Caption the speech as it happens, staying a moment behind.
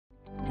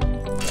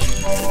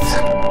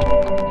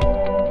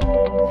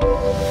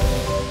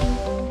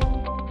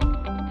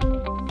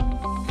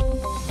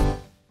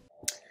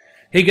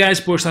Hey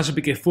guys, Boris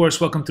BK Forex.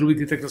 Welcome to the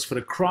weekly technicals for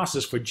the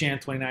crosses for Jan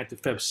 29th to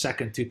Feb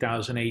 2nd,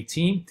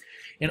 2018.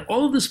 And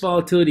all of this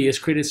volatility has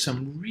created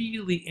some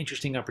really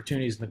interesting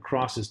opportunities in the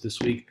crosses this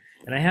week.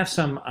 And I have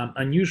some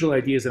unusual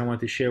ideas that I want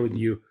to share with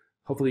you.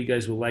 Hopefully you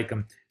guys will like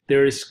them.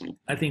 There is,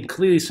 I think,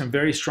 clearly some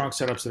very strong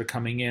setups that are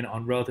coming in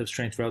on relative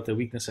strength, relative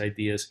weakness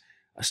ideas.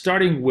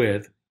 Starting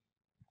with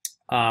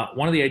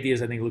one of the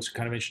ideas I think looks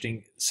kind of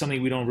interesting,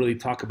 something we don't really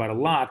talk about a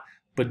lot,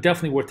 but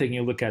definitely worth taking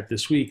a look at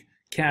this week,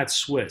 CAD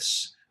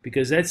Swiss.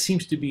 Because that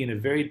seems to be in a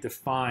very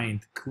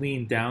defined,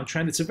 clean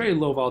downtrend. It's a very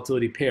low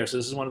volatility pair, so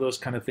this is one of those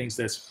kind of things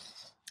that's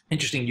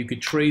interesting. You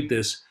could trade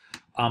this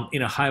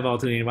in a high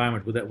volatility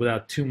environment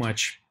without too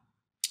much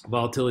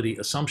volatility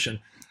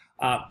assumption.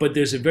 But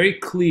there's a very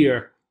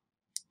clear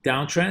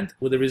downtrend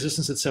with a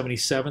resistance at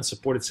 77,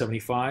 support at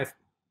 75.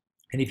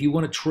 And if you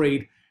want to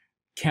trade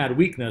CAD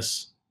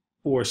weakness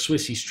or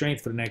Swissy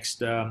strength for the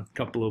next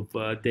couple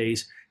of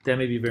days, that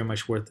may be very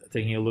much worth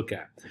taking a look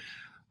at.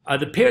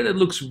 The pair that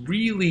looks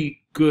really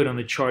good on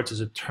the charts is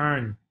a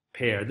turn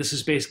pair. This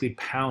is basically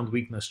pound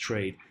weakness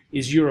trade,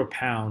 is euro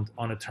pound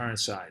on a turn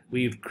side.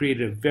 We've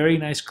created a very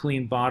nice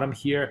clean bottom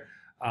here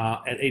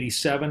at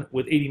 87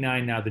 with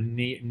 89 now the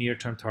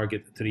near-term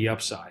target to the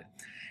upside.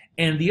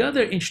 And the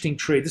other interesting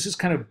trade, this is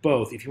kind of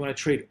both. If you want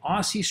to trade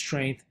Aussie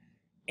strength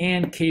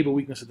and cable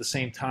weakness at the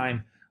same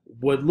time,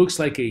 what looks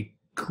like a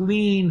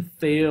clean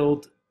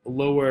failed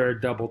lower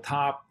double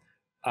top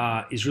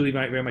is really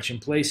very much in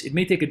place. It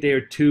may take a day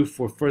or two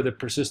for further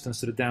persistence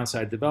to the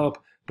downside develop,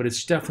 but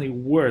it's definitely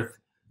worth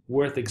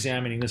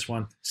examining this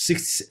one.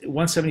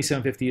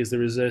 177.50 is the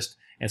resist,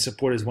 and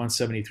support is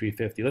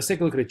 173.50. Let's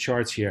take a look at the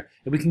charts here,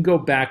 and we can go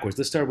backwards.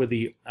 Let's start with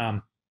the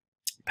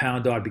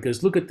pound odd,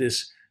 because look at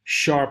this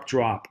sharp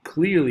drop.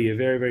 Clearly a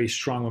very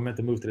strong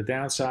momentum move to the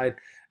downside.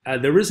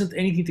 There isn't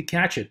anything to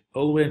catch it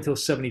all the way until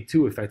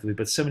 72 effectively,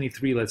 but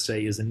 73, let's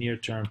say, is the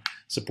near-term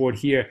support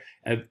here.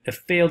 A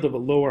failed of a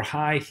lower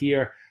high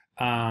here.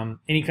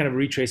 Any kind of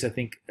retrace, I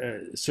think,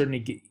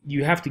 certainly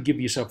you have to give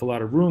yourself a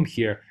lot of room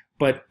here,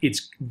 but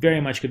it's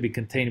very much going to be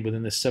contained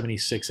within the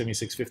 76,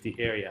 76.50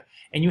 area.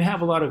 And you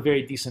have a lot of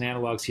very decent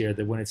analogs here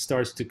that when it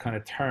starts to kind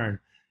of turn,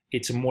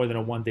 it's more than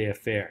a one-day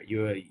affair.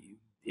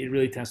 It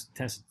really tends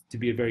to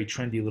be a very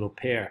trendy little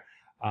pair.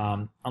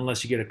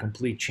 Unless you get a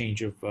complete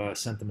change of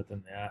sentiment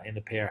in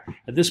the pair.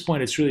 At this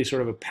point, it's really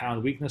sort of a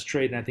pound weakness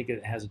trade, and I think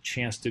it has a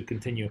chance to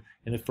continue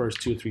in the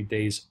first 2 or 3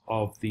 days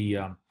of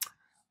the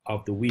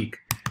week.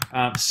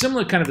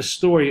 Similar kind of a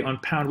story on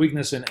pound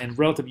weakness and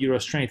relative euro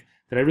strength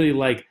that I really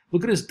like.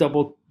 Look at this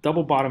double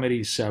bottom at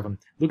 87.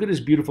 Look at this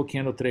beautiful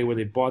candle today where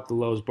they bought the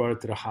lows, brought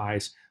it to the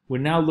highs. We're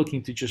now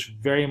looking to just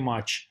very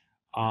much,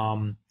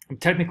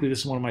 technically this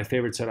is one of my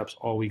favorite setups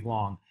all week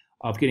long,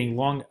 of getting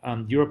long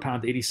euro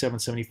pound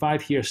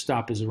 87.75 here.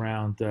 Stop is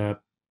around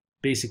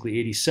basically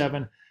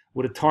 87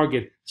 with a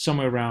target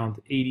somewhere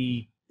around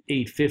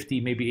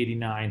 88.50, maybe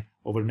 89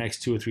 over the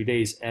next 2 or 3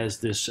 days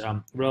as this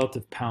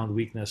relative pound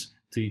weakness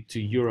to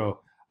euro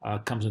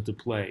comes into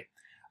play.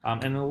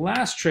 And the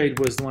last trade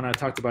was the one I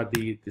talked about,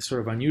 the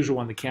sort of unusual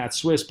one, the CAD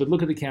Swiss. But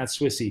look at the CAD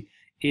Swissy.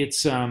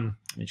 It's let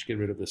me just get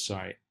rid of this.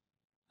 Sorry.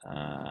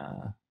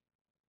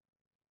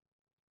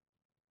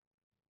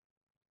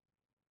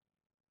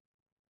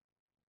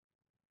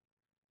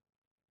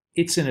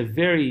 It's in a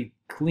very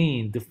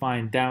clean,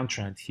 defined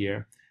downtrend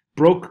here.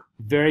 Broke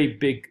very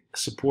big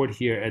support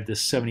here at the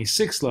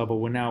 76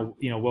 level. We're now,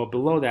 well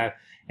below that,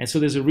 and so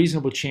there's a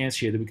reasonable chance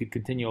here that we could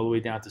continue all the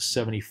way down to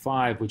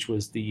 75, which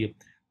was the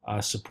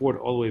support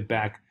all the way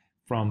back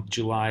from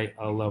July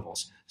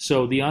levels.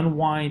 So the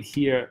unwind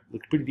here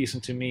looked pretty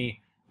decent to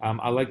me.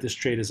 I like this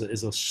trade as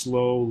a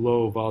slow,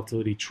 low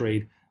volatility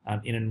trade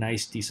in a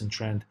nice, decent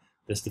trend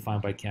that's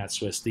defined by CAD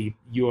Swiss.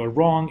 You are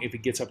wrong if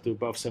it gets up to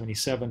above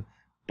 77.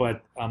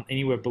 But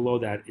anywhere below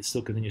that, it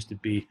still continues to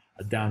be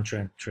a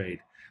downtrend trade.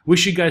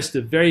 Wish you guys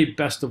the very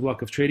best of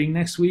luck of trading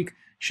next week.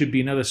 Should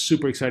be another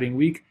super exciting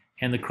week,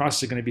 and the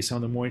crosses are going to be some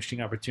of the more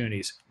interesting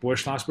opportunities.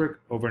 Boris,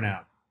 over and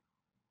out.